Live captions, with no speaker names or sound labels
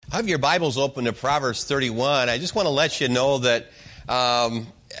Have your Bibles open to Proverbs 31. I just want to let you know that my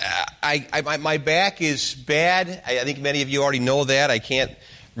back is bad. I think many of you already know that. I can't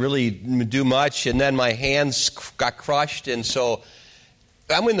really do much. And then my hands got crushed. And so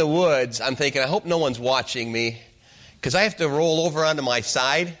I'm in the woods. I'm thinking, I hope no one's watching me, because I have to roll over onto my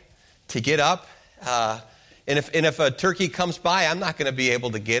side to get up. And if a turkey comes by, I'm not going to be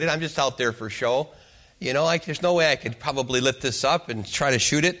able to get it. I'm just out there for show. You know, there's no way I could probably lift this up and try to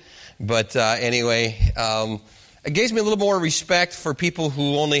shoot it. But anyway, it gives me a little more respect for people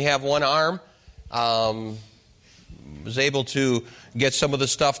who only have one arm. Was able to get some of the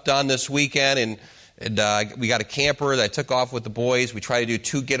stuff done this weekend, and we got a camper that I took off with the boys. We try to do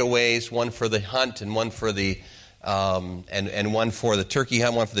 2 getaways, one for the hunt and one for the and one for the turkey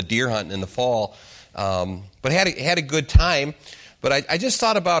hunt, one for the deer hunt in the fall. But had a good time. But I just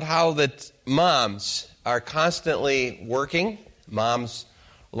thought about how that moms are constantly working. Moms,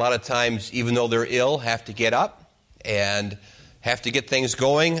 a lot of times, even though they're ill, have to get up and have to get things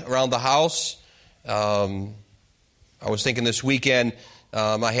going around the house. I was thinking this weekend,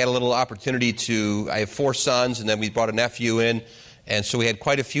 I had a little opportunity I have 4 sons, and then we brought a nephew in, and so we had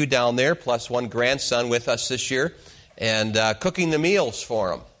quite a few down there, plus one grandson with us this year, and cooking the meals for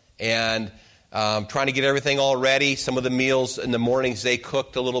them. And trying to get everything all ready. Some of the meals in the mornings, they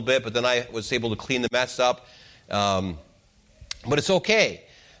cooked a little bit, but then I was able to clean the mess up. But it's okay.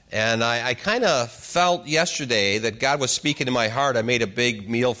 And I kind of felt yesterday that God was speaking to my heart. I made a big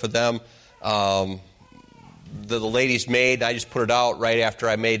meal for them. The ladies made. I just put it out right after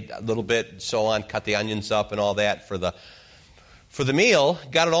I made a little bit and so on, cut the onions up and all that for the meal.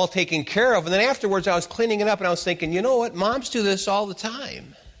 Got it all taken care of. And then afterwards, I was cleaning it up, and I was thinking, you know what? Moms do this all the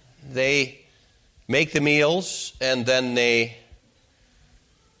time. They make the meals, and then they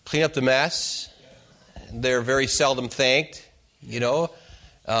clean up the mess. They're very seldom thanked, you know.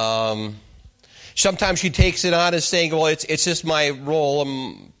 Sometimes she takes it on as saying, well, it's just my role.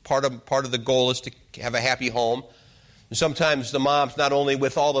 Part of the goal is to have a happy home. And sometimes the moms, not only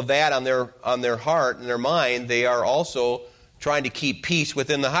with all of that on their heart and their mind, they are also trying to keep peace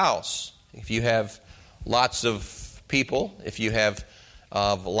within the house. If you have lots of people, if you have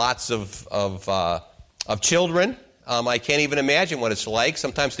lots of children, I can't even imagine what it's like.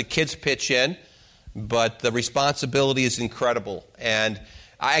 Sometimes the kids pitch in, but the responsibility is incredible. And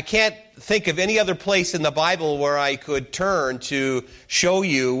I can't think of any other place in the Bible where I could turn to show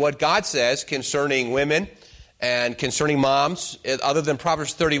you what God says concerning women and concerning moms, other than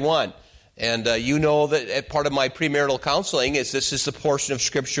Proverbs 31. And you know that part of my premarital counseling is this is the portion of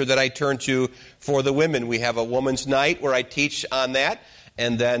Scripture that I turn to for the women. We have a woman's night where I teach on that.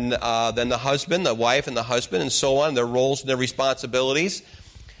 And then the husband, the wife and the husband, and so on, their roles and their responsibilities.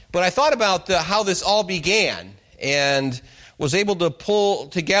 But I thought about how this all began and was able to pull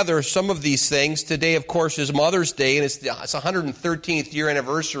together some of these things. Today, of course, is Mother's Day, and it's 113th year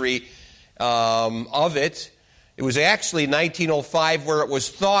anniversary of it. It was actually 1905 where it was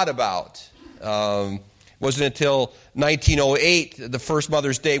thought about. It wasn't until 1908 the first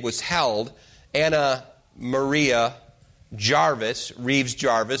Mother's Day was held. Anna Maria Reeves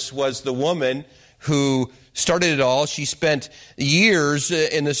Jarvis was the woman who started it all. She spent years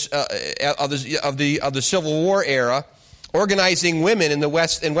in this of the Civil War era organizing women in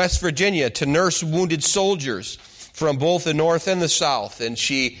West Virginia to nurse wounded soldiers from both the North and the South. And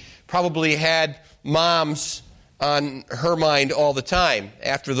she probably had moms on her mind all the time.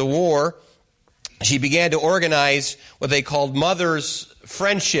 After the war, she began to organize what they called Mothers'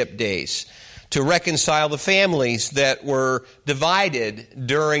 Friendship Days to reconcile the families that were divided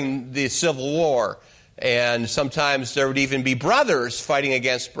during the Civil War. And sometimes there would even be brothers fighting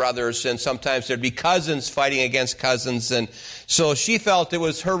against brothers, and sometimes there'd be cousins fighting against cousins. And so she felt it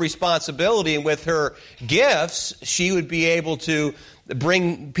was her responsibility, and with her gifts, she would be able to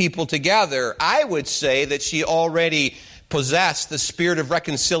bring people together. I would say that she already possessed the spirit of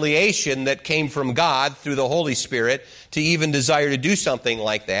reconciliation that came from God through the Holy Spirit to even desire to do something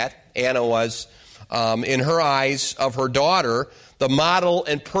like that. Anna was, in her eyes of her daughter, the model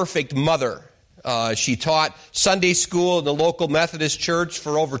and perfect mother. She taught Sunday school in the local Methodist church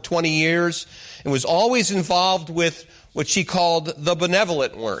for over 20 years and was always involved with what she called the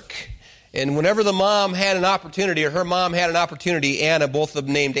benevolent work. And whenever the mom had an opportunity, or her mom had an opportunity, Anna, both of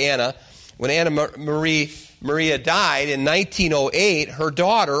them named Anna, when Anna Maria died in 1908, her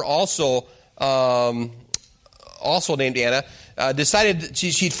daughter, also named Anna, decided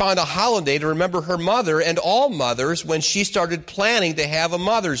she'd found a holiday to remember her mother and all mothers when she started planning to have a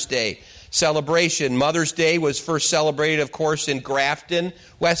Mother's Day celebration. Mother's Day was first celebrated, of course, in Grafton,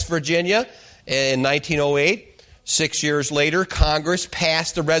 West Virginia in 1908. 6 years later, Congress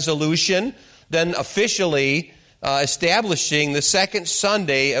passed a resolution, then officially establishing the second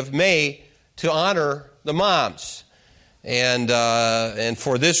Sunday of May to honor the moms. And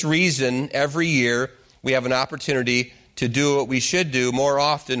for this reason, every year we have an opportunity to do what we should do more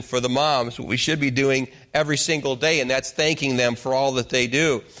often for the moms, what we should be doing every single day, and that's thanking them for all that they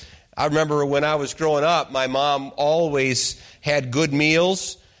do. I remember when I was growing up, my mom always had good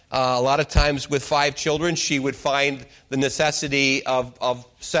meals. A lot of times with 5 children, she would find the necessity of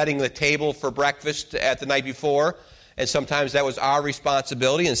setting the table for breakfast at the night before, and sometimes that was our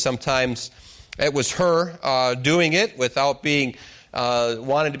responsibility, and sometimes it was her doing it without being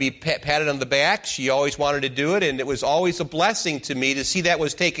wanted to be patted on the back. She always wanted to do it, and it was always a blessing to me to see that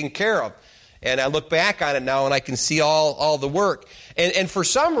was taken care of. And I look back on it now, and I can see all the work. And for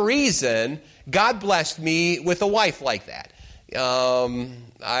some reason, God blessed me with a wife like that.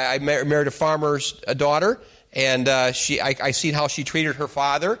 I married a farmer's daughter, and I see how she treated her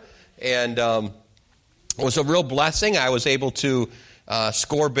father, and it was a real blessing. I was able to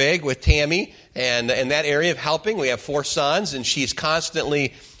score big with Tammy, and in that area of helping. We have 4 sons, and she's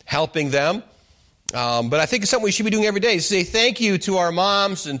constantly helping them. But I think it's something we should be doing every day, to say thank you to our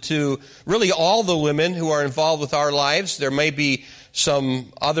moms and to really all the women who are involved with our lives. There may be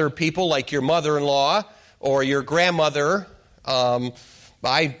some other people like your mother-in-law or your grandmother. I'm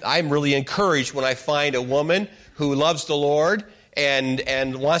really encouraged when I find a woman who loves the Lord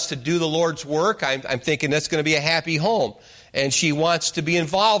and wants to do the Lord's work. I'm thinking that's going to be a happy home. And she wants to be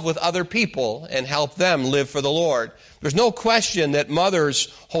involved with other people and help them live for the Lord. There's no question that mothers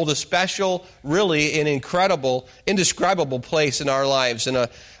hold a special, really an incredible, indescribable place in our lives. And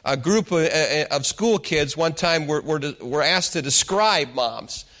a group of school kids one time were asked to describe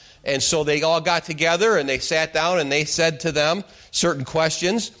moms. And so they all got together and they sat down and they said to them certain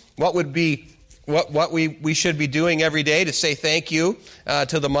questions. What would be what we should be doing every day to say thank you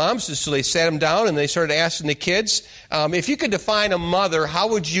to the moms. And so they sat them down and they started asking the kids, if you could define a mother, how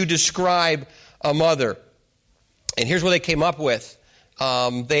would you describe a mother? And here's what they came up with.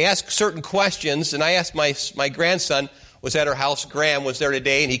 They asked certain questions, and I asked my grandson, was at our house. Graham was there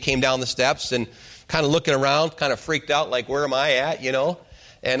today, and he came down the steps and kind of looking around, kind of freaked out, like, where am I at, you know?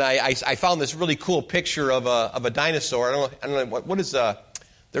 And I found this really cool picture of a dinosaur. I don't know what is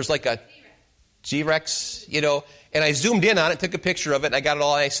there's like a G-Rex, you know, and I zoomed in on it, took a picture of it, and I got it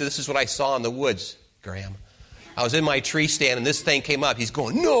all, and I said, this is what I saw in the woods, Graham. I was in my tree stand, and this thing came up. He's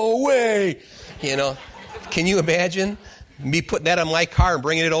going, no way, you know. Can you imagine me putting that on my car and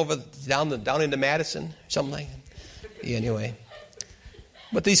bringing it over down into Madison, something like that? Anyway.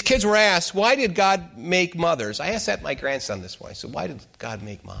 But these kids were asked, why did God make mothers? I asked that my grandson this morning. I said, why did God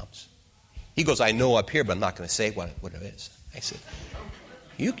make moms? He goes, I know up here, but I'm not going to say what it is. I said,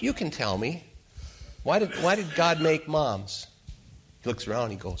 you can tell me. Why did God make moms? He looks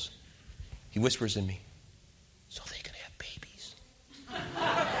around, he whispers in me, so they can have babies.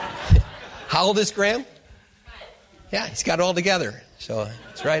 How old is Graham? Yeah, he's got it all together. So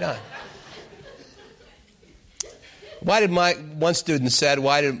it's right on. One student said,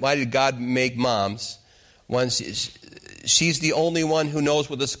 why did God make moms? She's the only one who knows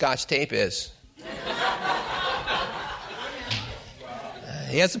what the Scotch tape is.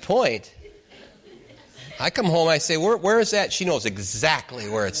 He has a point. I come home, I say, where is that? She knows exactly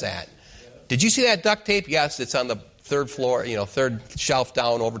where it's at. Did you see that duct tape? Yes, it's on the 3rd floor, third shelf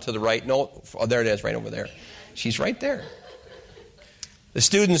down over to the right. No, there it is, right over there. She's right there. The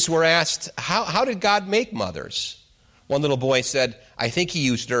students were asked, how did God make mothers? One little boy said, I think he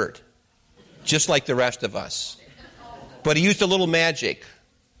used dirt, just like the rest of us. But he used a little magic,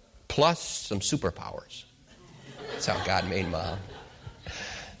 plus some superpowers. That's how God made mom.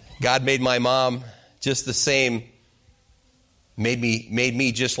 God made my mom just the same, made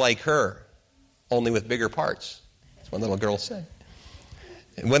me just like her, only with bigger parts. That's what one little girl said.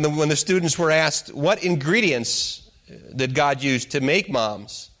 And when the students were asked, what ingredients did God use to make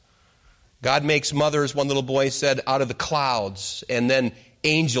moms? God makes mothers, one little boy said, out of the clouds, and then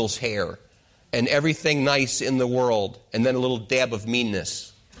angel's hair, and everything nice in the world, and then a little dab of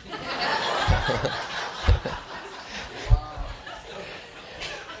meanness.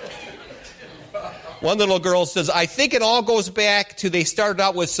 One little girl says, I think it all goes back to they started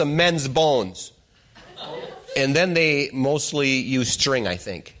out with some men's bones. And then they mostly use string, I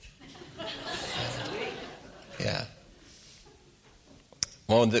think. Yeah.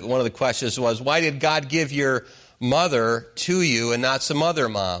 One of the questions was, why did God give your mother to you and not some other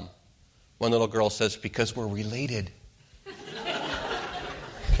mom? One little girl says, because we're related.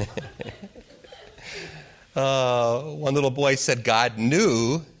 One little boy said, God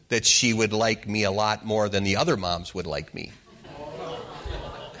knew that she would like me a lot more than the other moms would like me.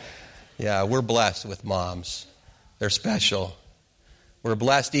 Yeah, we're blessed with moms. They're special. We're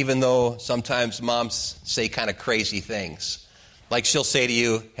blessed even though sometimes moms say kind of crazy things. Like she'll say to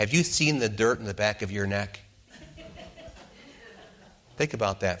you, have you seen the dirt in the back of your neck? Think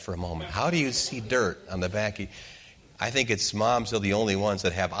about that for a moment. How do you see dirt on the back of I think it's moms are the only ones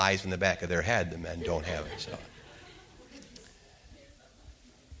that have eyes in the back of their head. The men don't have it. So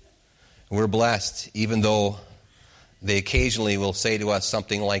we're blessed even though they occasionally will say to us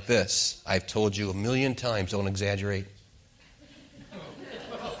something like this. I've told you 1,000,000 times, don't exaggerate.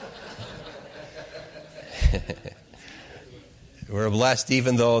 We're blessed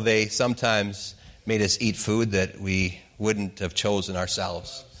even though they sometimes made us eat food that we wouldn't have chosen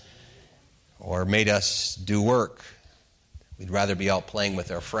ourselves, or made us do work. We'd rather be out playing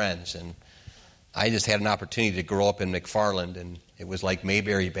with our friends. And I just had an opportunity to grow up in McFarland, and it was like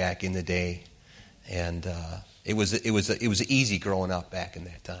Mayberry back in the day. And it was easy growing up back in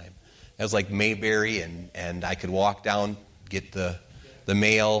that time. It was like Mayberry, and I could walk down, get the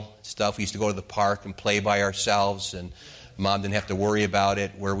mail stuff. We used to go to the park and play by ourselves, and Mom didn't have to worry about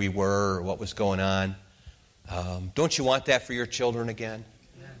it, where we were or what was going on. Don't you want that for your children again?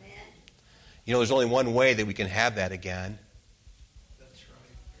 Amen. You know, there's only one way that we can have that again. That's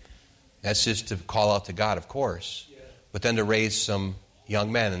right. That's just to call out to God, of course. Yeah. But then to raise some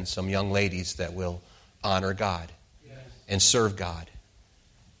young men and some young ladies that will honor God and serve God.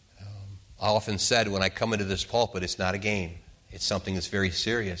 I often said when I come into this pulpit, it's not a game. It's something that's very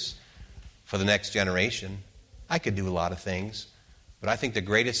serious for the next generation. I could do a lot of things, but I think the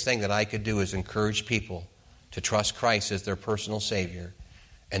greatest thing that I could do is encourage people to trust Christ as their personal Savior,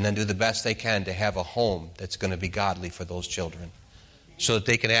 and then do the best they can to have a home that's going to be godly for those children, so that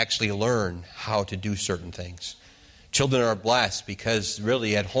they can actually learn how to do certain things. Children are blessed because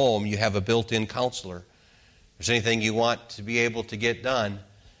really at home you have a built-in counselor. If there's anything you want to be able to get done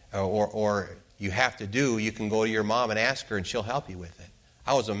or you have to do, you can go to your mom and ask her and she'll help you with it.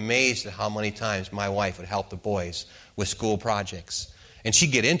 I was amazed at how many times my wife would help the boys with school projects. And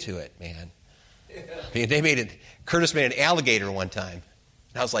she'd get into it, man. I mean, Curtis made an alligator one time.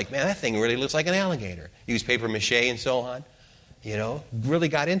 And I was like, man, that thing really looks like an alligator. He used paper mache and so on. You know, really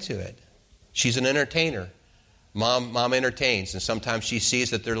got into it. She's an entertainer. Mom entertains, and sometimes she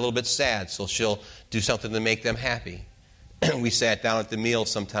sees that they're a little bit sad, so she'll do something to make them happy. We sat down at the meal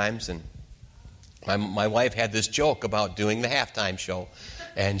sometimes, and my wife had this joke about doing the halftime show,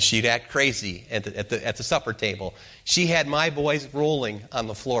 and she'd act crazy at the supper table. She had my boys rolling on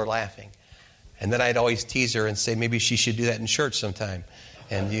the floor laughing, and then I'd always tease her and say maybe she should do that in church sometime.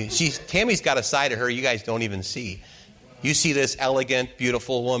 And Tammy's got a side of her you guys don't even see. You see this elegant,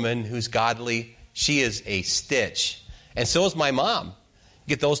 beautiful woman who's godly. She is a stitch. And so is my mom.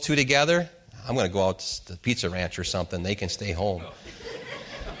 Get those two together, I'm going to go out to the Pizza Ranch or something. They can stay home.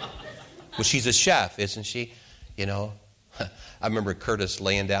 Well, she's a chef, isn't she? You know, I remember Curtis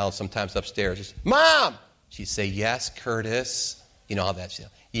laying down sometimes upstairs. Just, Mom! She'd say, yes, Curtis. You know how that's,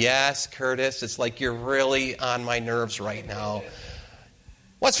 yes, Curtis. It's like you're really on my nerves right now.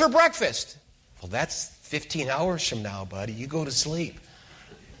 What's for breakfast? Well, that's 15 hours from now, buddy. You go to sleep.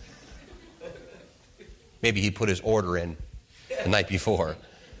 Maybe he put his order in the night before.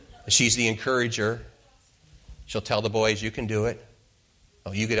 She's the encourager. She'll tell the boys, you can do it.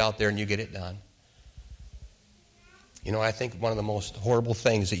 Oh, you get out there and you get it done. You know, I think one of the most horrible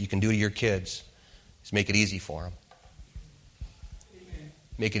things that you can do to your kids is make it easy for them.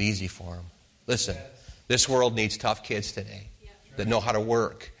 Make it easy for them. Listen, this world needs tough kids today that know how to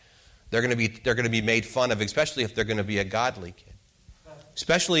work. They're going to be made fun of, especially if they're going to be a godly kid.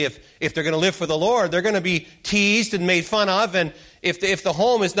 Especially if they're going to live for the Lord, they're going to be teased and made fun of. And if the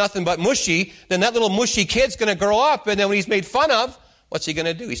home is nothing but mushy, then that little mushy kid's going to grow up. And then when he's made fun of, what's he going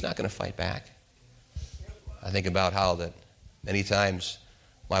to do? He's not going to fight back. I think about how that many times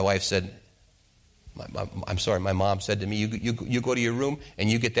my wife said, my mom said to me, you go to your room and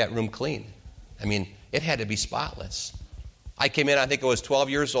you get that room clean. I mean, it had to be spotless. I came in, I think I was 12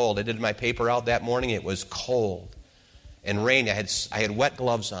 years old. I did my paper out that morning. It was cold and rain. I had wet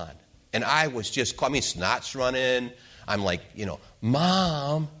gloves on. And I was just, snot's running. I'm like,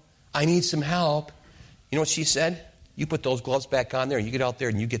 Mom, I need some help. You know what she said? You put those gloves back on there and you get out there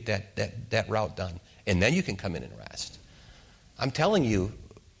and you get that route done. And then you can come in and rest. I'm telling you,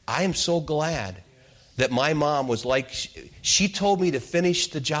 I am so glad that my mom was like, she told me to finish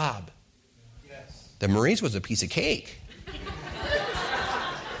the job. Yes. The Marines was a piece of cake.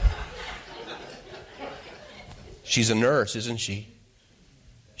 She's a nurse, isn't she?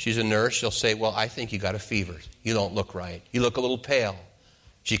 She's a nurse. She'll say, well, I think you got a fever. You don't look right. You look a little pale.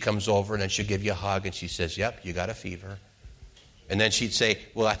 She comes over and then she'll give you a hug and she says, yep, you got a fever. And then she'd say,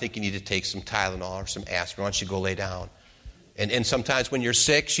 well, I think you need to take some Tylenol or some aspirin. Why don't you go lay down? And sometimes when you're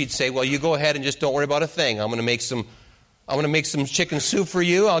sick, she'd say, well, you go ahead and just don't worry about a thing. I'm going to make some chicken soup for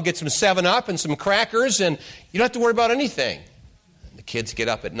you. I'll get some 7-Up and some crackers, and you don't have to worry about anything. And the kids get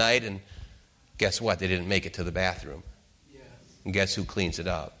up at night, and guess what? They didn't make it to the bathroom. Yes. And guess who cleans it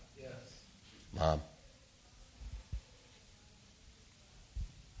up? Yes. Mom.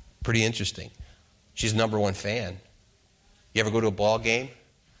 Pretty interesting. She's the number one fan. You ever go to a ball game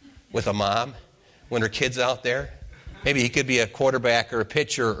with a mom when her kid's out there? Maybe he could be a quarterback or a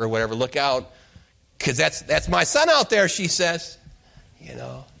pitcher or whatever. Look out, because that's my son out there, she says. You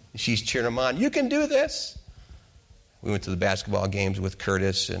know, she's cheering him on. You can do this. We went to the basketball games with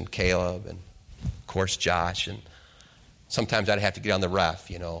Curtis and Caleb and, of course, Josh. And sometimes I'd have to get on the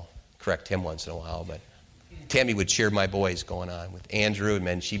ref, correct him once in a while. But Tammy would cheer my boys going on with Andrew, and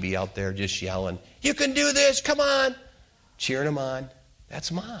then she'd be out there just yelling, you can do this, come on. Cheering him on.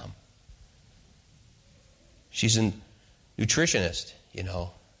 That's Mom. She's a nutritionist,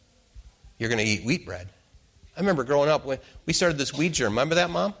 You're going to eat wheat bread. I remember growing up when we started this wheat germ. Remember that,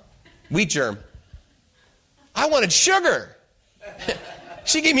 Mom? Wheat germ. I wanted sugar.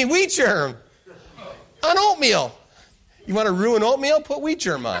 She gave me wheat germ on oatmeal. You want to ruin oatmeal? Put wheat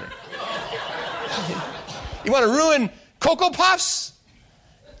germ on it. You want to ruin Cocoa Puffs?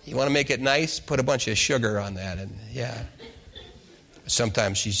 You want to make it nice? Put a bunch of sugar on that. And yeah.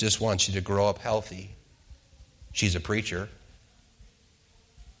 Sometimes she just wants you to grow up healthy. She's a preacher.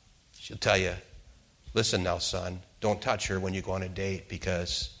 She'll tell you, listen now, son, don't touch her when you go on a date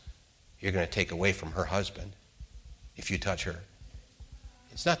because you're going to take away from her husband if you touch her.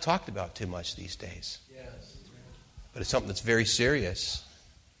 It's not talked about too much these days. Yes. But it's something that's very serious.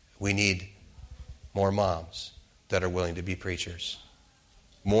 We need more moms that are willing to be preachers.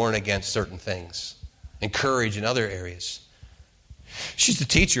 Warn against certain things. Encourage in other areas. She's a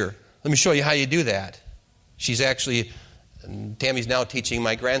teacher. Let me show you how you do that. Tammy's now teaching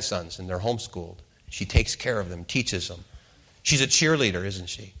my grandsons, and they're homeschooled. She takes care of them, teaches them. She's a cheerleader, isn't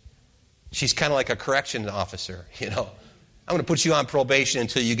she? She's kind of like a correction officer, I'm going to put you on probation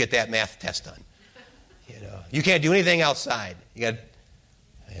until you get that math test done. You can't do anything outside. Yeah.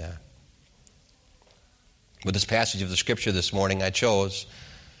 But this passage of the Scripture this morning I chose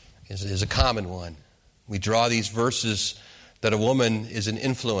is a common one. We draw these verses that a woman is an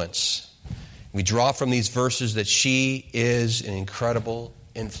influence. We draw from these verses that she is an incredible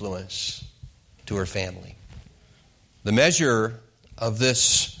influence to her family. The measure of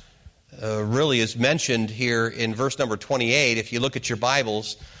this really is mentioned here in verse number 28. If you look at your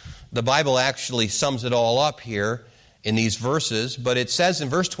Bibles, the Bible actually sums it all up here in these verses. But it says in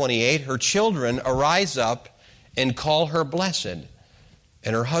verse 28, her children arise up and call her blessed,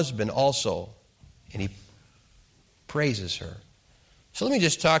 and her husband also. And he praises her. So let me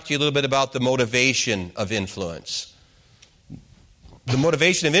just talk to you a little bit about the motivation of influence. The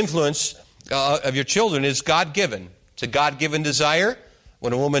motivation of influence of your children is God-given. It's a God-given desire.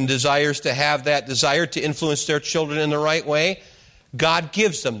 When a woman desires to have that desire to influence their children in the right way, God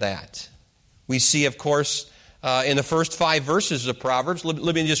gives them that. We see, of course, in the first 5 verses of Proverbs.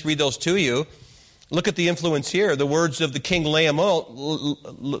 Let me just read those to you. Look at the influence here. The words of the king Lemuel,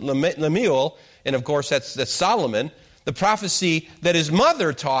 and of course that's Solomon. The prophecy that his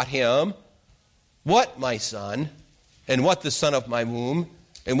mother taught him, what, my son, and what the son of my womb,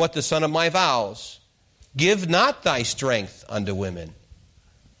 and what the son of my vows. Give not thy strength unto women,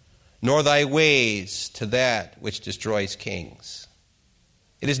 nor thy ways to that which destroys kings.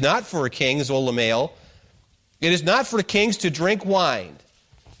 It is not for kings, O Lemuel, it is not for kings to drink wine,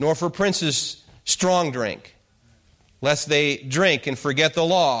 nor for princes strong drink, lest they drink and forget the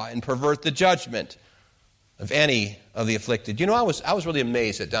law and pervert the judgment of any of the afflicted. I was really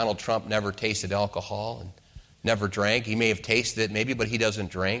amazed that Donald Trump never tasted alcohol and never drank. He may have tasted it maybe, but he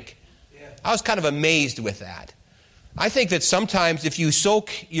doesn't drink. Yeah. I was kind of amazed with that. I think that sometimes if you soak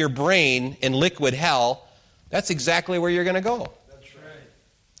your brain in liquid hell, that's exactly where you're going to go. That's right.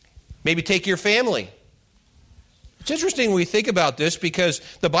 Maybe take your family. It's interesting when we think about this because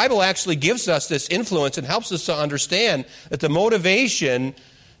the Bible actually gives us this influence and helps us to understand that the motivation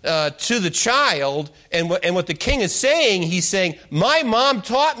to the child and what the king is saying, he's saying, my mom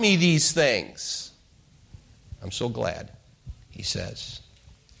taught me these things. I'm so glad, he says.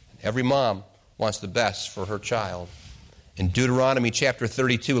 Every mom wants the best for her child. In Deuteronomy chapter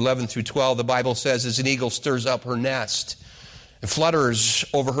 32, 11 through 12, the Bible says, as an eagle stirs up her nest and flutters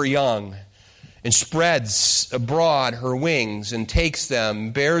over her young and spreads abroad her wings and takes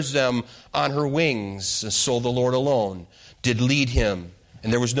them, bears them on her wings, so the Lord alone did lead him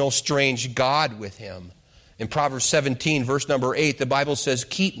and there was no strange God with him. In Proverbs 17, verse number 8, the Bible says,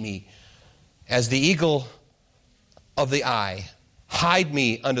 keep me as the eagle of the eye. Hide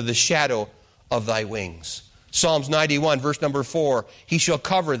me under the shadow of thy wings. Psalms 91, verse number 4, he shall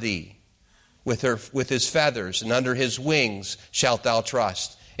cover thee with his feathers, and under his wings shalt thou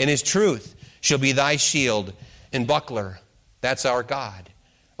trust. And his truth shall be thy shield and buckler. That's our God.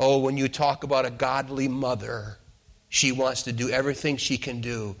 Oh, when you talk about a godly mother, she wants to do everything she can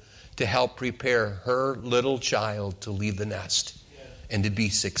do to help prepare her little child to leave the nest and to be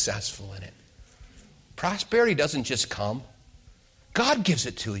successful in it. Prosperity doesn't just come. God gives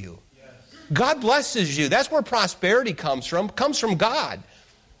it to you. God blesses you. That's where prosperity comes from. It comes from God.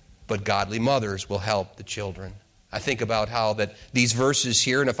 But godly mothers will help the children. I think about how that these verses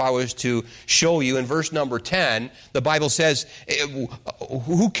here, and if I was to show you in verse number 10, the Bible says,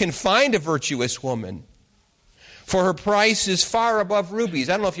 who can find a virtuous woman? For her price is far above rubies.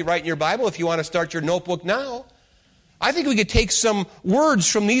 I don't know if you write in your Bible, if you want to start your notebook now. I think we could take some words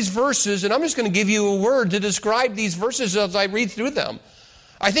from these verses, and I'm just going to give you a word to describe these verses as I read through them.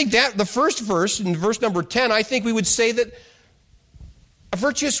 I think that the first verse, in verse number 10, I think we would say that a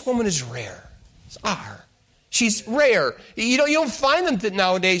virtuous woman is rare. It's R. She's rare. You don't find them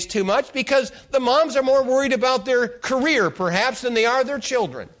nowadays too much because the moms are more worried about their career, perhaps, than they are their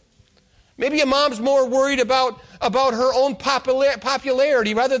children. Maybe a mom's more worried about her own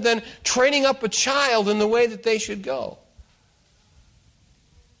popularity rather than training up a child in the way that they should go.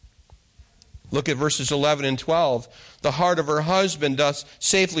 Look at verses 11 and 12. The heart of her husband doth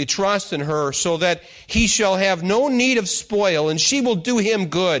safely trust in her, so that he shall have no need of spoil, and she will do him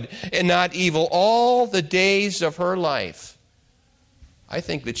good and not evil all the days of her life. I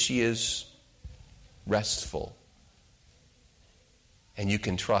think that she is restful, and you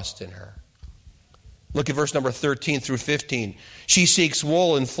can trust in her. Look at verse number 13 through 15. She seeks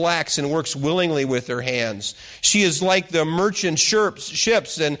wool and flax and works willingly with her hands. She is like the merchant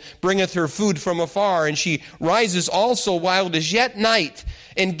ships and bringeth her food from afar. And she rises also while it is yet night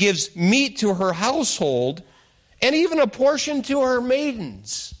and gives meat to her household and even a portion to her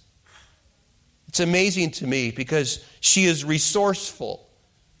maidens. It's amazing to me because she is resourceful.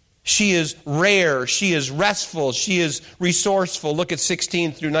 She is rare. She is restful. She is resourceful. Look at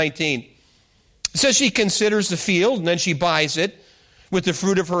 16 through 19. It says she considers the field, and then she buys it. With the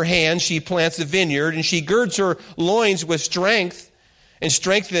fruit of her hand, she plants a vineyard, and she girds her loins with strength, and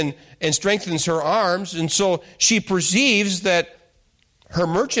strengthens her arms. And so she perceives that her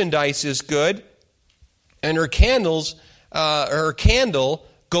merchandise is good, and her candle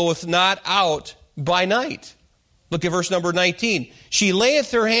goeth not out by night. Look at verse number 19. She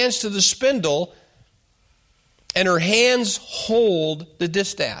layeth her hands to the spindle, and her hands hold the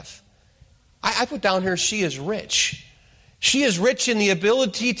distaff. I put down here, she is rich. She is rich in the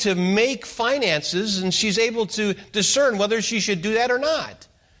ability to make finances, and she's able to discern whether she should do that or not. It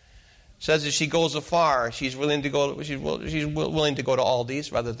says that she goes afar. She's willing to go to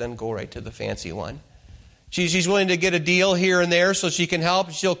Aldi's rather than go right to the fancy one. She's willing to get a deal here and there so she can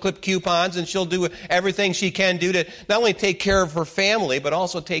help. She'll clip coupons, and she'll do everything she can do to not only take care of her family, but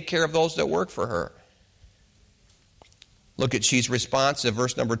also take care of those that work for her. Look at, she's responsive.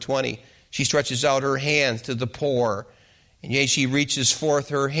 Verse number 20. She stretches out her hands to the poor, and yea, she reaches forth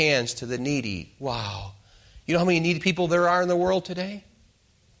her hands to the needy. Wow. You know how many needy people there are in the world today?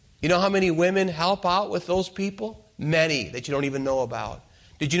 You know how many women help out with those people? Many that you don't even know about.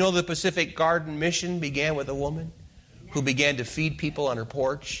 Did you know the Pacific Garden Mission began with a woman who began to feed people on her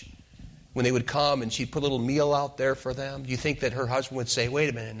porch when they would come, and she'd put a little meal out there for them? Do you think that her husband would say, wait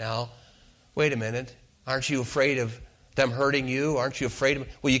a minute, aren't you afraid of them hurting you? Aren't you afraid of...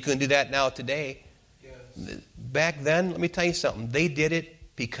 Well, you couldn't do that now today. Yes. Back then, let me tell you something. They did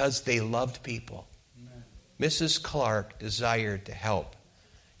it because they loved people. Amen. Mrs. Clark desired to help.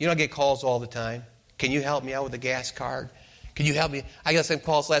 You know, I get calls all the time. Can you help me out with a gas card? Can you help me? I got some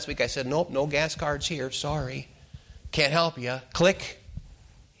calls last week. I said, nope, no gas cards here. Sorry. Can't help you. Click.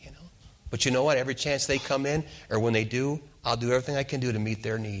 You know. But you know what? Every chance they come in, or when they do, I'll do everything I can do to meet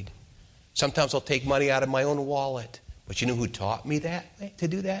their need. Sometimes I'll take money out of my own wallet. But you know who taught me to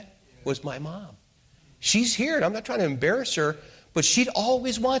do that? Was my mom. She's here, and I'm not trying to embarrass her, but she'd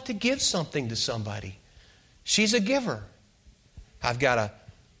always want to give something to somebody. She's a giver. I've got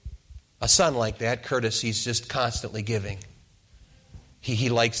a son like that, Curtis. He's just constantly giving. He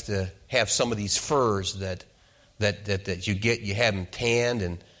likes to have some of these furs that you get. You have him tanned,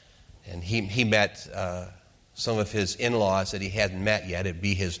 and he met some of his in-laws that he hadn't met yet. It'd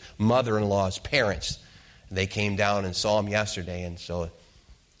be his mother-in-law's parents. They came down and saw him yesterday, and so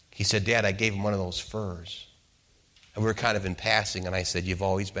he said, Dad, I gave him one of those furs. And we were kind of in passing, and I said, you've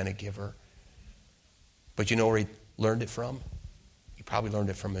always been a giver. But you know where he learned it from? He probably learned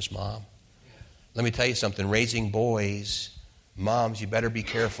it from his mom. Let me tell you something. Raising boys, moms, you better be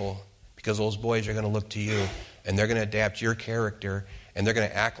careful, because those boys are going to look to you, and they're going to adapt your character, and they're going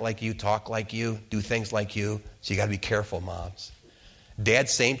to act like you, talk like you, do things like you. So you got to be careful, moms. Dad,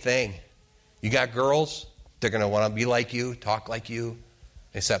 same thing. You got girls, they're going to want to be like you, talk like you,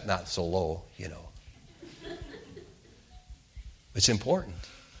 except not so low, you know. It's important.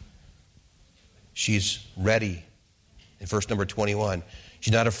 She's ready. In verse number 21,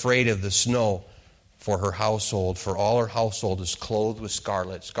 she's not afraid of the snow for her household, for all her household is clothed with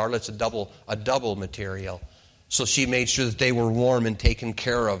scarlet. Scarlet's a double material. So she made sure that they were warm and taken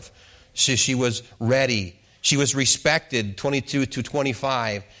care of. She was ready. She was respected, 22 to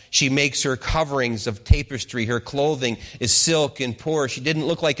 25. She makes her coverings of tapestry. Her clothing is silk and pure. She didn't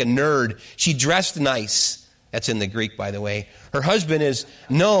look like a nerd. She dressed nice. That's in the Greek, by the way. Her husband is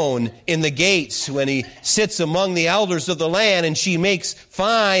known in the gates when he sits among the elders of the land, and she makes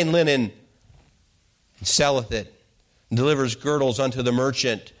fine linen and selleth it, and delivers girdles unto the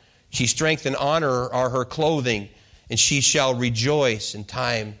merchant. She strength and honor are her clothing, and she shall rejoice in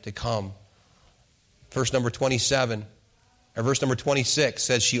time to come. Verse number 26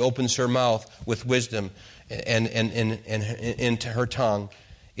 says she opens her mouth with wisdom, and into her tongue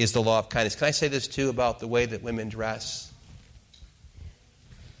is the law of kindness. Can I say this too about the way that women dress?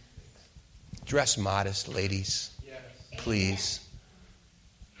 Dress modest, ladies. Yes. Please.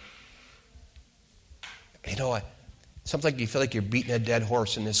 You know what? Sometimes you feel like you're beating a dead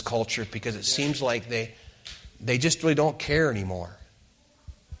horse in this culture, because it seems like they just really don't care anymore.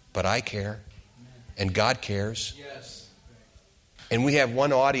 But I care. And God cares. Yes. And we have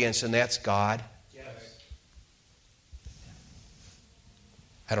one audience, and that's God. Yes.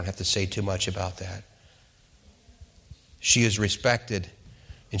 I don't have to say too much about that. She is respected,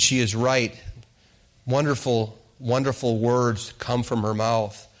 and she is right. Wonderful, wonderful words come from her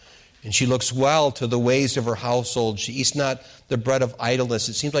mouth. And she looks well to the ways of her household. She eats not the bread of idleness.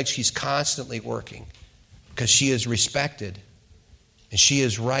 It seems like she's constantly working, because she is respected, and she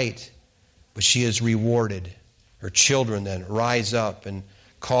is right, but she is rewarded. Her children then rise up and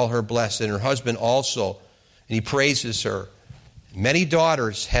call her blessed, and her husband also, and he praises her. Many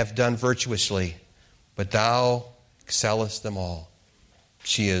daughters have done virtuously, but thou excellest them all.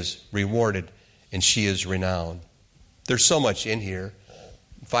 She is rewarded, and she is renowned. There's so much in here.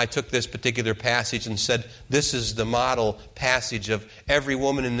 If I took this particular passage and said, this is the model passage of every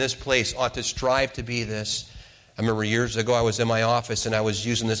woman in this place ought to strive to be this. I remember years ago I was in my office and I was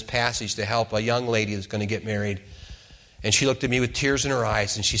using this passage to help a young lady who's going to get married. And she looked at me with tears in her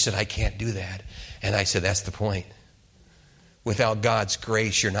eyes and she said, I can't do that. And I said, that's the point. Without God's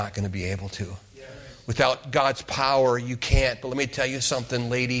grace, you're not going to be able to. Without God's power, you can't. But let me tell you something,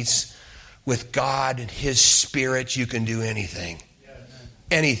 ladies. With God and His Spirit, you can do anything.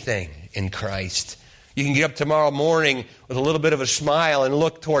 Anything in Christ. You can get up tomorrow morning with a little bit of a smile and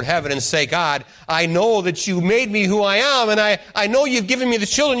look toward heaven and say, God, I know that you made me who I am, and I know you've given me the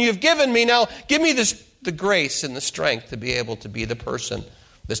children you've given me. Now give me the grace and the strength to be able to be the person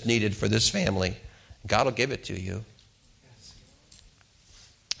that's needed for this family. God will give it to you.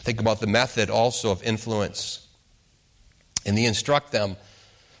 Think about the method also of influence. And they instruct them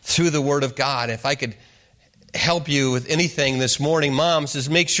through the Word of God. If I could help you with anything this morning, moms, is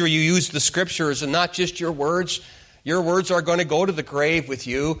make sure you use the Scriptures and not just your words. Your words are going to go to the grave with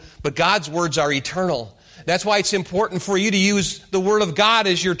you, but God's words are eternal. That's why it's important for you to use the Word of God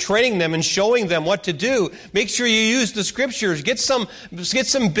as you're training them and showing them what to do. Make sure you use the Scriptures. Get some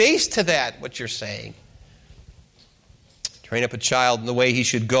base to that, what you're saying. Train up a child in the way he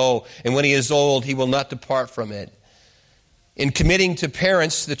should go, and when he is old, he will not depart from it. In committing to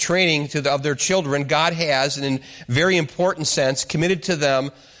parents the training of their children, God has, in a very important sense, committed to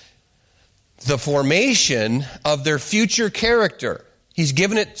them the formation of their future character. He's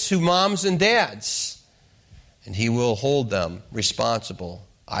given it to moms and dads, and He will hold them responsible,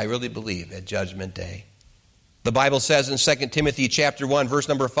 I really believe, at Judgment Day. The Bible says in 2 Timothy chapter 1, verse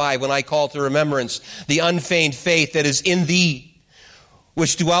number 5, when I call to remembrance the unfeigned faith that is in thee,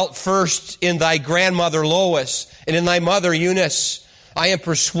 which dwelt first in thy grandmother Lois and in thy mother Eunice, I am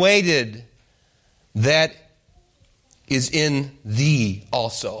persuaded that is in thee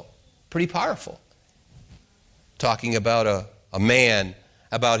also. Pretty powerful. Talking about a man,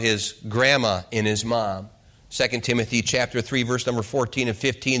 about his grandma and his mom. 2 Timothy chapter 3, verse number 14 and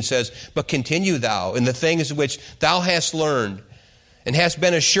 15 says, but continue thou in the things which thou hast learned and hast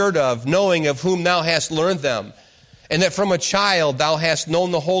been assured of, knowing of whom thou hast learned them, and that from a child thou hast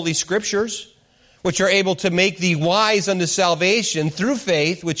known the Holy Scriptures, which are able to make thee wise unto salvation through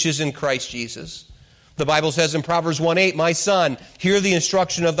faith, which is in Christ Jesus. The Bible says in Proverbs 1:8, my son, hear the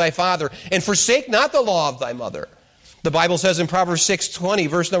instruction of thy father, and forsake not the law of thy mother. The Bible says in Proverbs 6:20,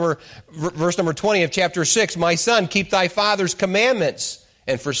 verse number 20 of chapter 6, my son, keep thy father's commandments,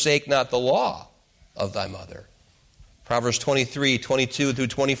 and forsake not the law of thy mother. Proverbs 23:22 through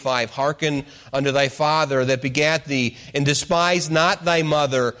 25, hearken unto thy father that begat thee, and despise not thy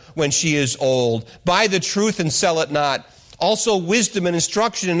mother when she is old. Buy the truth and sell it not. Also wisdom and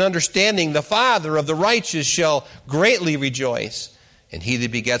instruction and understanding, the father of the righteous shall greatly rejoice. And he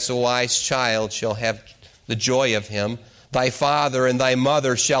that begets a wise child shall have the joy of him. Thy father and thy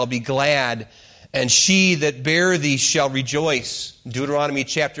mother shall be glad, and she that bare thee shall rejoice. Deuteronomy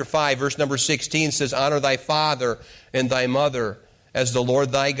chapter 5, verse number 16 says, honor thy father and thy mother, as the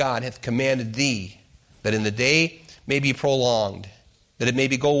Lord thy God hath commanded thee, that in the day may be prolonged, that it may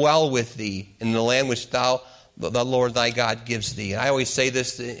go well with thee in the land which the Lord thy God gives thee. And I always say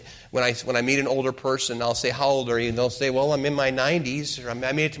this when I meet an older person. I'll say, how old are you? And they'll say, well, I'm in my 90s, or I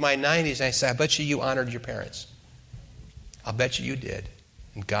made it to my 90s. And I say, I bet you honored your parents. I'll bet you did.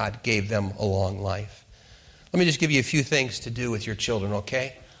 And God gave them a long life. Let me just give you a few things to do with your children,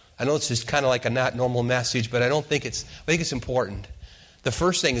 okay? I know this is kind of like a not normal message, but I think it's important. The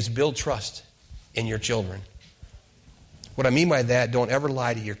first thing is build trust in your children. What I mean by that, don't ever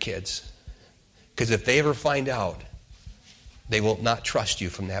lie to your kids. Because if they ever find out, they will not trust you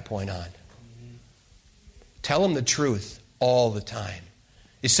from that point on. Tell them the truth all the time.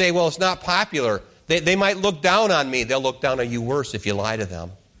 You say, well, it's not popular. They might look down on me. They'll look down on you worse if you lie to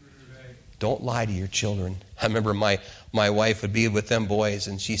them. Don't lie to your children. I remember my wife would be with them boys,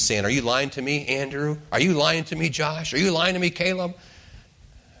 and she's saying, are you lying to me, Andrew? Are you lying to me, Josh? Are you lying to me, Caleb?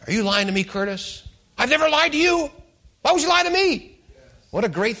 Are you lying to me, Curtis? I've never lied to you. Why would you lie to me? What a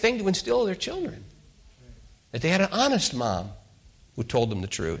great thing to instill in their children. That they had an honest mom who told them the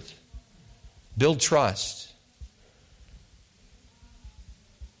truth. Build trust.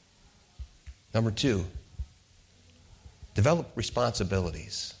 Number 2, develop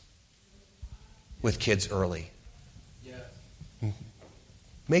responsibilities with kids early.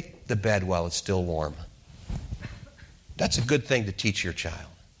 Make the bed while it's still warm. That's a good thing to teach your child.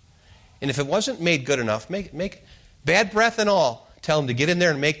 And if it wasn't made good enough, make bad breath and all. Tell them to get in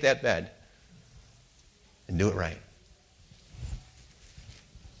there and make that bed. And do it right.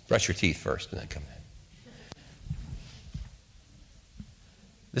 Brush your teeth first and then come in.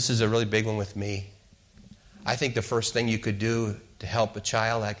 This is a really big one with me. I think the first thing you could do to help a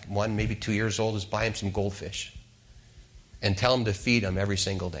child, like 1, maybe 2 years old, is buy him some goldfish. And tell him to feed them every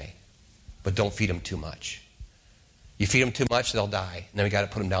single day. But don't feed them too much. You feed them too much, they'll die. And then we got to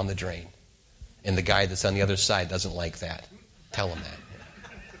put them down the drain. And the guy that's on the other side doesn't like that. Tell him that.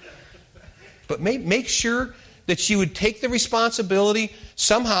 But make sure that you would take the responsibility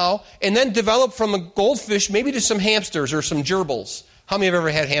somehow and then develop from a goldfish maybe to some hamsters or some gerbils. How many have ever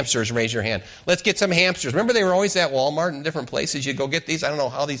had hamsters? Raise your hand. Let's get some hamsters. Remember they were always at Walmart and different places. You'd go get these. I don't know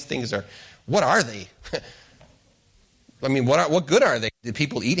how these things are. What are they? I mean, what good are they? Did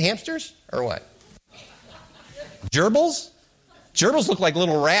people eat hamsters or what? Gerbils? Gerbils look like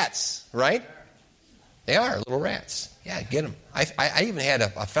little rats, right? They are little rats. Yeah, get them. I even had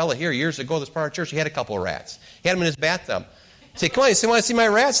a fella here years ago, this part of church, he had a couple of rats. He had them in his bathtub. He said, come on, you want to see my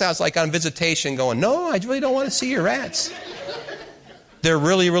rats? I was like on visitation going, no, I really don't want to see your rats. They're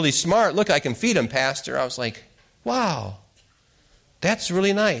really, really smart. Look, I can feed them, Pastor. I was like, wow, that's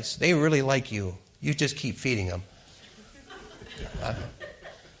really nice. They really like you. You just keep feeding them.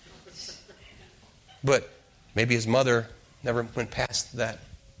 But maybe his mother never went past the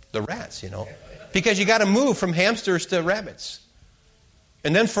rats, Because you got to move from hamsters to rabbits.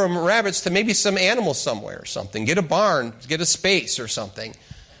 And then from rabbits to maybe some animal somewhere or something. Get a barn, get a space or something.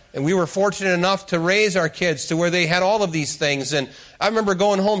 And we were fortunate enough to raise our kids to where they had all of these things. And I remember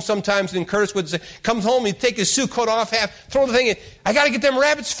going home sometimes and Curtis would say, comes home, he'd take his suit coat off, throw the thing in. I got to get them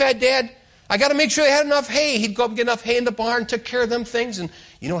rabbits fed, Dad. I got to make sure they had enough hay. He'd go up and get enough hay in the barn, took care of them things. And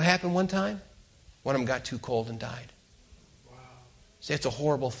you know what happened one time? One of them got too cold and died. Wow. See, it's a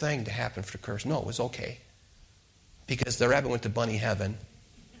horrible thing to happen for Curtis. No, it was okay. Because the rabbit went to bunny heaven.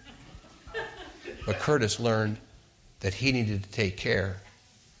 But Curtis learned that he needed to take care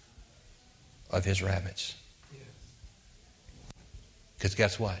of his rabbits. Because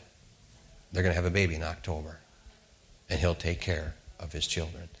guess what? They're going to have a baby in October. And he'll take care of his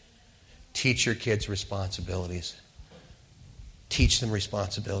children. Teach your kids responsibilities. Teach them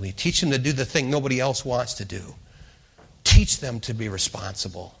responsibility. Teach them to do the thing nobody else wants to do. Teach them to be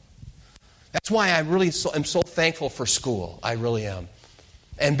responsible. That's why I really am so thankful for school. I really am.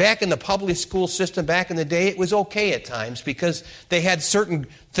 And back in the public school system, back in the day, it was okay at times because they had certain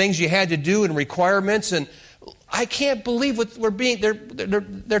things you had to do and requirements. And I can't believe what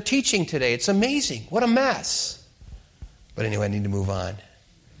they're teaching today. It's amazing. What a mess. But anyway, I need to move on.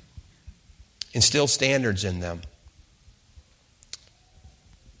 Instill standards in them.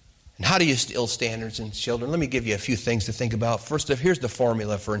 And how do you instill standards in children? Let me give you a few things to think about. First, here's the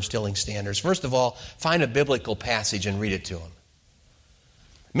formula for instilling standards. First of all, find a biblical passage and read it to them.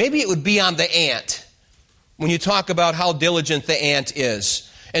 Maybe it would be on the ant when you talk about how diligent the ant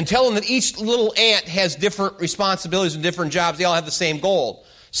is. And tell them that each little ant has different responsibilities and different jobs. They all have the same goal.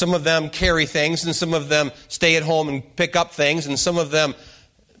 Some of them carry things, and some of them stay at home and pick up things, and some of them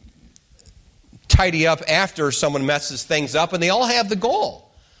tidy up after someone messes things up, and they all have the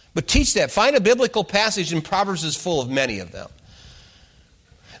goal. But teach that. Find a biblical passage, and Proverbs is full of many of them.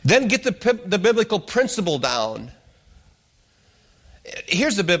 Then get the biblical principle down.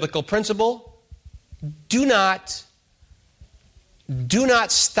 Here's the biblical principle. Do not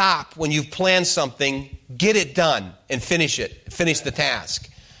stop when you've planned something. Get it done and finish it. Finish the task.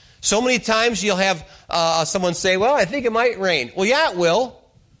 So many times you'll have someone say, well, I think it might rain. Well, yeah, it will.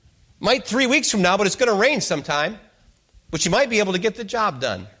 Might 3 weeks from now, but it's going to rain sometime. But you might be able to get the job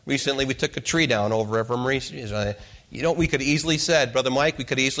done. Recently, we took a tree down over at Maurice. We could easily said, Brother Mike, it's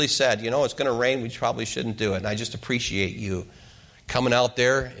going to rain. We probably shouldn't do it. And I just appreciate you coming out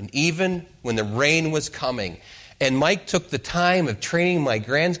there, and even when the rain was coming, and Mike took the time of training my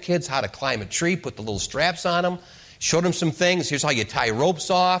grandkids how to climb a tree, put the little straps on them, showed them some things. Here's how you tie ropes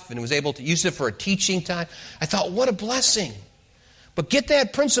off, and was able to use it for a teaching time. I thought, what a blessing. But get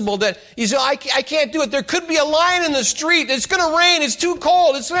that principle that you say, I can't do it. There could be a lion in the street. It's going to rain. It's too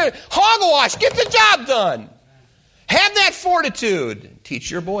cold. It's hogwash. Get the job done. Have that fortitude. Teach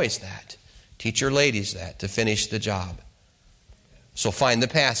your boys that. Teach your ladies that to finish the job. So find the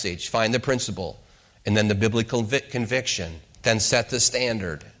passage, find the principle, and then the biblical conviction. Then set the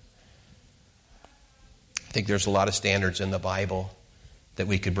standard. I think there's a lot of standards in the Bible that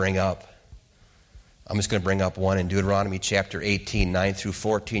we could bring up. I'm just going to bring up one in Deuteronomy chapter 18, 9 through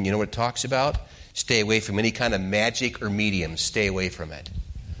 14. You know what it talks about? Stay away from any kind of magic or mediums. Stay away from it.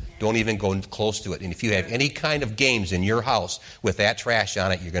 Don't even go close to it. And if you have any kind of games in your house with that trash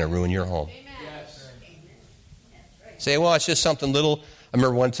on it, you're going to ruin your home. Amen. Say, well, it's just something little. I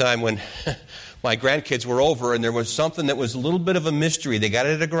remember one time when my grandkids were over and there was something that was a little bit of a mystery. They got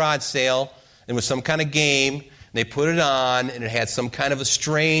it at a garage sale. It was some kind of game. And they put it on and it had some kind of a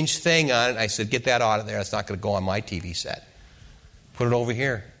strange thing on it. I said, get that out of there. It's not going to go on my TV set. Put it over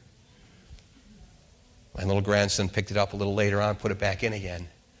here. My little grandson picked it up a little later on, put it back in again.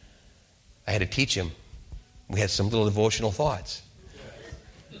 I had to teach him. We had some little devotional thoughts.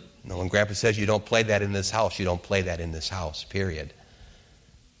 No, when Grandpa says you don't play that in this house, you don't play that in this house, period.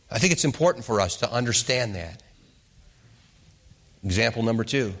 I think it's important for us to understand that. Example number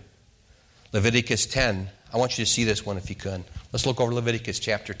 2, Leviticus 10. I want you to see this one if you could. Let's look over Leviticus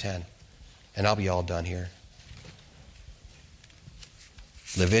chapter 10, and I'll be all done here.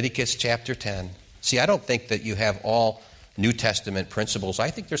 Leviticus chapter 10. See, I don't think that you have all New Testament principles. I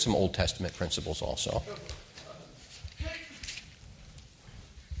think there's some Old Testament principles also.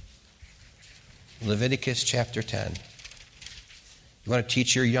 Leviticus chapter 10. You want to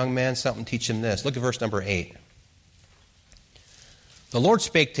teach your young man something? Teach him this. Look at verse number 8. The Lord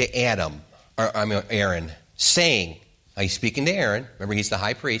spake to Aaron, saying, now he's speaking to Aaron. Remember, he's the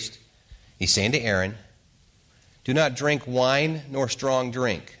high priest. He's saying to Aaron, do not drink wine nor strong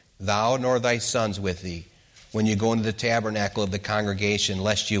drink, thou nor thy sons with thee, when you go into the tabernacle of the congregation,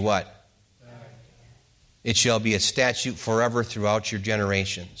 lest you what? It shall be a statute forever throughout your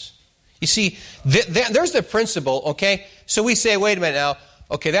generations. You see, there's the principle, okay? So we say, wait a minute now.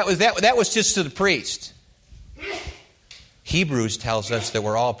 Okay, that was just to the priest. Hebrews tells us that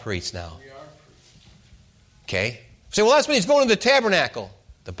we're all priests now. Okay? So, well, that's when he's going to the tabernacle.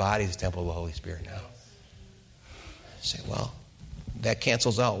 The body is the temple of the Holy Spirit now. Say, well, that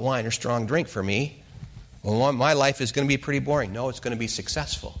cancels out wine or strong drink for me. Well, my life is going to be pretty boring. No, it's going to be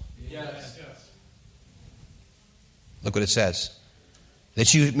successful. Yes. Look what it says.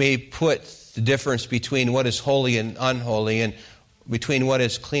 That you may put the difference between what is holy and unholy and between what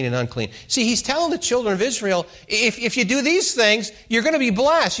is clean and unclean. See, he's telling the children of Israel, if you do these things, you're going to be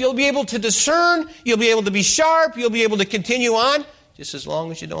blessed. You'll be able to discern. You'll be able to be sharp. You'll be able to continue on. Just as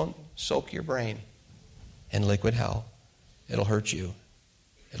long as you don't soak your brain in liquid hell. It'll hurt you.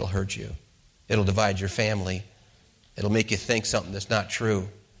 It'll hurt you. It'll divide your family. It'll make you think something that's not true.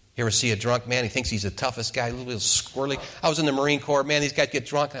 You ever see a drunk man? He thinks he's the toughest guy, a little squirrely. I was in the Marine Corps. Man, these guys get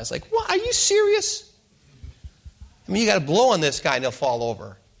drunk. And I was like, what? Are you serious? I mean, you got to blow on this guy and he'll fall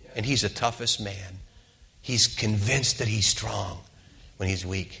over. And he's the toughest man. He's convinced that he's strong when he's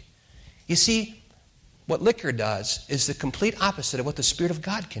weak. You see, what liquor does is the complete opposite of what the Spirit of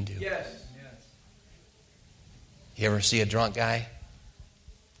God can do. Yes. You ever see a drunk guy?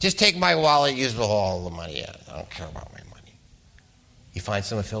 Just take my wallet, use all the money. I don't care about my money. You find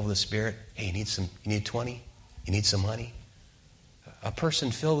someone filled with the Spirit. Hey, you need 20? You need some money? A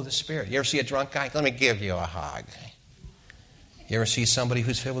person filled with the Spirit. You ever see a drunk guy? Let me give you a hug. You ever see somebody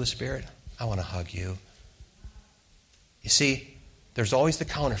who's filled with the Spirit? I want to hug you. You see, there's always the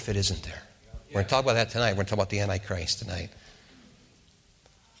counterfeit, isn't there? We're going to talk about that tonight. We're going to talk about the Antichrist tonight.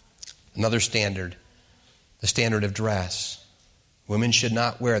 Another standard, the standard of dress. Women should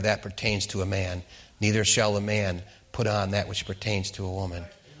not wear that pertains to a man. Neither shall a man put on that which pertains to a woman.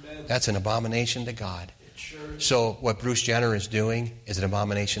 That's an abomination to God. So what Bruce Jenner is doing is an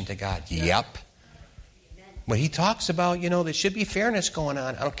abomination to God. Yep. When he talks about, there should be fairness going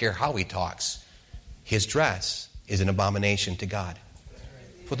on, I don't care how he talks. His dress is an abomination to God.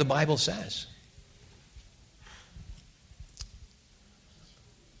 That's what the Bible says.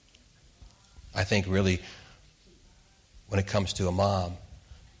 I think really, when it comes to a mom,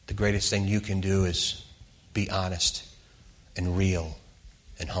 the greatest thing you can do is be honest and real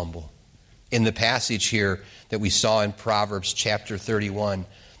and humble. In the passage here that we saw in Proverbs chapter 31,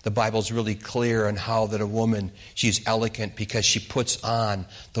 the Bible's really clear on how that a woman, she's elegant because she puts on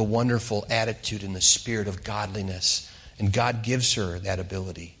the wonderful attitude and the spirit of godliness. And God gives her that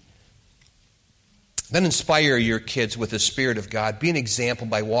ability. Then inspire your kids with the Spirit of God. Be an example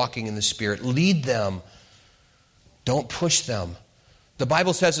by walking in the Spirit. Lead them. Don't push them. The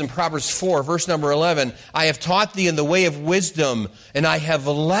Bible says in Proverbs 4, verse number 11, I have taught thee in the way of wisdom, and I have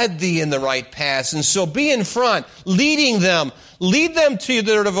led thee in the right paths. And so be in front, leading them. Lead them to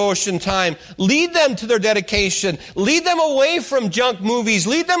their devotion time. Lead them to their dedication. Lead them away from junk movies.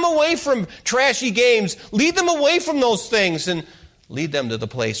 Lead them away from trashy games. Lead them away from those things and lead them to the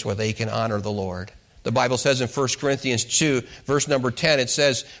place where they can honor the Lord. The Bible says in 1 Corinthians 2, verse number 10, it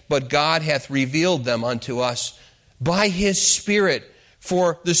says, but God hath revealed them unto us by His Spirit.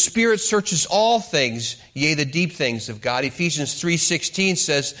 For the Spirit searches all things, yea, the deep things of God. Ephesians 3:16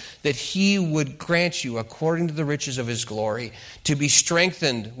 says that He would grant you, according to the riches of His glory, to be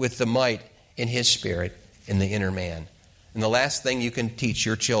strengthened with the might in His Spirit in the inner man. And the last thing you can teach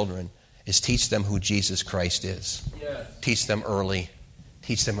your children is teach them who Jesus Christ is. Yes. Teach them early.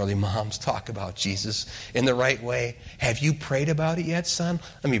 Teach them early. Moms, talk about Jesus in the right way. Have you prayed about it yet, son?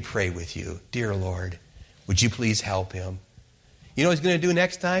 Let me pray with you. Dear Lord, would you please help him? You know what he's going to do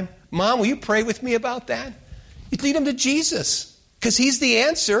next time? Mom, will you pray with me about that? You lead him to Jesus because He's the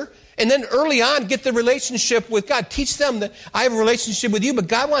answer. And then early on, get the relationship with God. Teach them that I have a relationship with you, but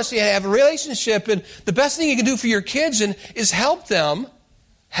God wants you to have a relationship. And the best thing you can do for your kids is help them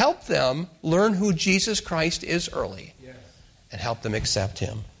learn who Jesus Christ is early. Yes. And help them accept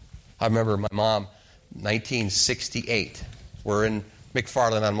Him. I remember my mom, 1968. We're in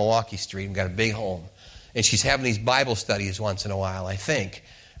McFarland on Milwaukee Street. We've got a big home. And she's having these Bible studies once in a while, I think.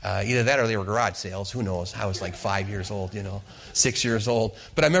 Either that or they were garage sales. Who knows? I was like 5 years old, 6 years old.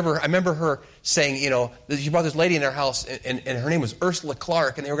 But I remember her saying, she brought this lady in their house, and her name was Ursula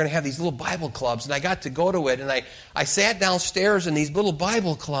Clark, and they were going to have these little Bible clubs. And I got to go to it, and I sat downstairs in these little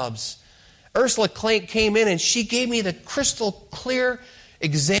Bible clubs. Ursula came in, and she gave me the crystal clear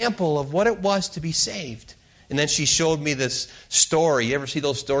example of what it was to be saved. And then she showed me this story. You ever see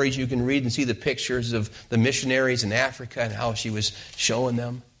those stories you can read and see the pictures of the missionaries in Africa and how she was showing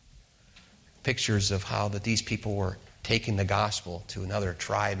them? Pictures of how that these people were taking the gospel to another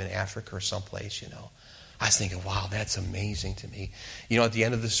tribe in Africa or someplace, I was thinking, wow, that's amazing to me. At the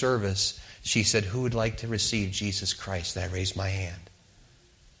end of the service, she said, who would like to receive Jesus Christ? And I raised my hand.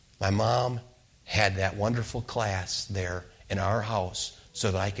 My mom had that wonderful class there in our house so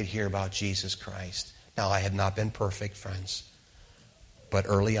that I could hear about Jesus Christ. Now, I have not been perfect, friends, but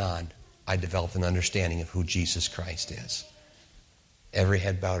early on, I developed an understanding of who Jesus Christ is. Every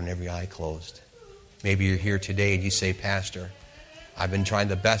head bowed and every eye closed. Maybe you're here today and you say, Pastor, I've been trying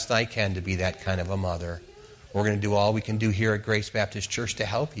the best I can to be that kind of a mother. We're going to do all we can do here at Grace Baptist Church to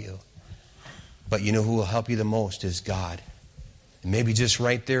help you. But you know who will help you the most is God. And maybe just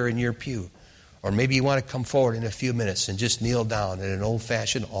right there in your pew. Or maybe you want to come forward in a few minutes and just kneel down at an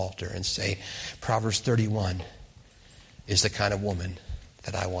old-fashioned altar and say, Proverbs 31 is the kind of woman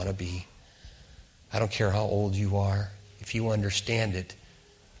that I want to be. I don't care how old you are. If you understand it,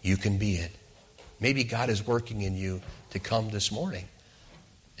 you can be it. Maybe God is working in you to come this morning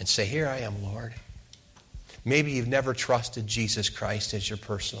and say, here I am, Lord. Maybe you've never trusted Jesus Christ as your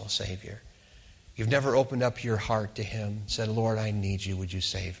personal Savior. you've never opened up your heart to Him and said, Lord, I need you. Would you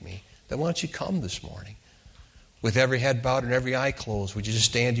save me? Then why don't you come this morning? With every head bowed and every eye closed, would you just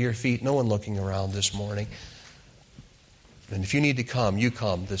stand to your feet, no one looking around this morning? And if you need to come, you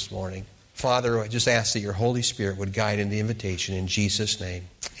come this morning. Father, I just ask that your Holy Spirit would guide in the invitation. In Jesus' name,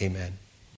 amen.